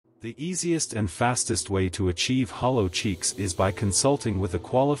The easiest and fastest way to achieve hollow cheeks is by consulting with a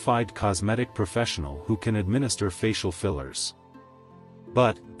qualified cosmetic professional who can administer facial fillers.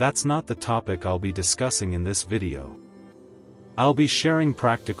 But that's not the topic I'll be discussing in this video. I'll be sharing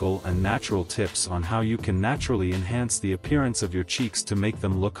practical and natural tips on how you can naturally enhance the appearance of your cheeks to make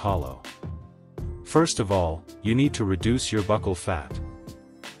them look hollow. First of all, you need to reduce your buccal fat.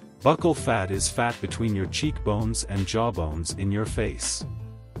 Buccal fat is fat between your cheekbones and jawbones in your face.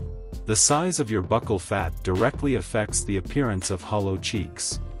 The size of your buccal fat directly affects the appearance of hollow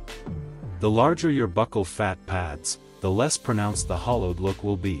cheeks. The larger your buccal fat pads, the less pronounced the hollowed look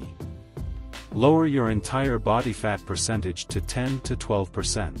will be. Lower your entire body fat percentage to 10 to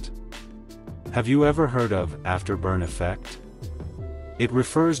 12%. Have you ever heard of afterburn effect? It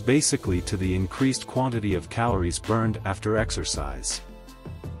refers basically to the increased quantity of calories burned after exercise.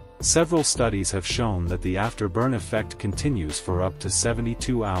 Several studies have shown that the afterburn effect continues for up to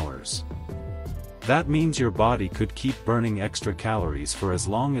 72 hours. That means your body could keep burning extra calories for as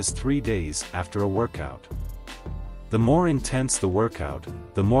long as 3 days after a workout. The more intense the workout,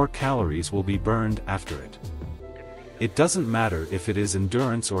 the more calories will be burned after it. It doesn't matter if it is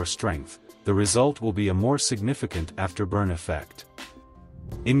endurance or strength, the result will be a more significant afterburn effect.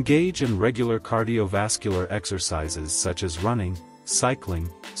 Engage in regular cardiovascular exercises such as running, cycling,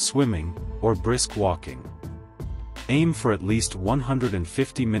 swimming, or brisk walking. Aim for at least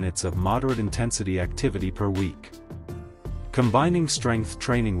 150 minutes of moderate intensity activity per week. Combining strength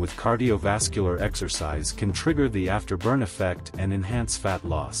training with cardiovascular exercise can trigger the afterburn effect and enhance fat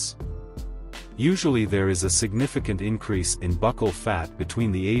loss. Usually there is a significant increase in buccal fat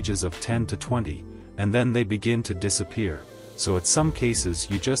between the ages of 10 to 20, and then they begin to disappear, so in some cases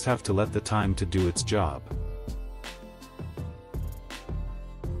you just have to let the time to do its job.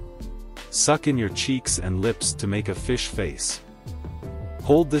 Suck in your cheeks and lips to make a fish face.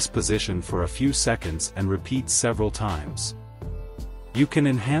 Hold this position for a few seconds and repeat several times. You can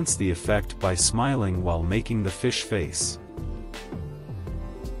enhance the effect by smiling while making the fish face.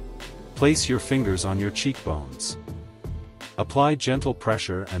 Place your fingers on your cheekbones. Apply gentle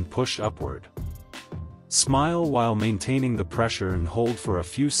pressure and push upward. Smile while maintaining the pressure and hold for a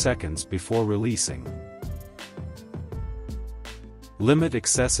few seconds before releasing. Limit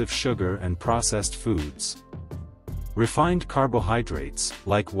excessive sugar and processed foods. Refined carbohydrates,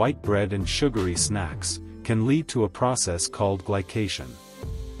 like white bread and sugary snacks, can lead to a process called glycation.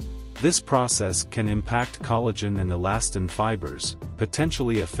 This process can impact collagen and elastin fibers,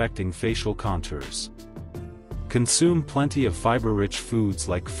 potentially affecting facial contours. Consume plenty of fiber-rich foods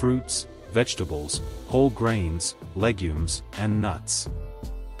like fruits, vegetables, whole grains, legumes, and nuts.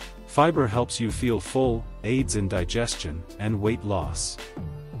 Fiber helps you feel full, aids in digestion, and weight loss.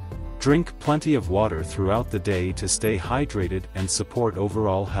 Drink plenty of water throughout the day to stay hydrated and support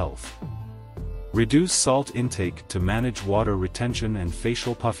overall health. Reduce salt intake to manage water retention and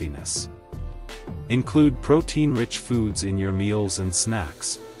facial puffiness. Include protein-rich foods in your meals and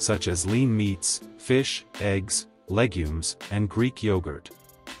snacks, such as lean meats, fish, eggs, legumes, and Greek yogurt.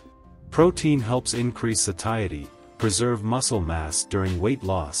 Protein helps increase satiety, preserve muscle mass during weight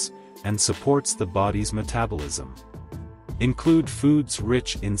loss, and supports the body's metabolism. Include foods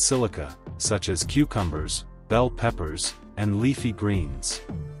rich in silica, such as cucumbers, bell peppers, and leafy greens.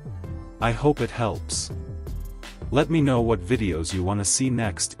 I hope it helps. Let me know what videos you want to see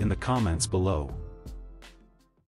next in the comments below.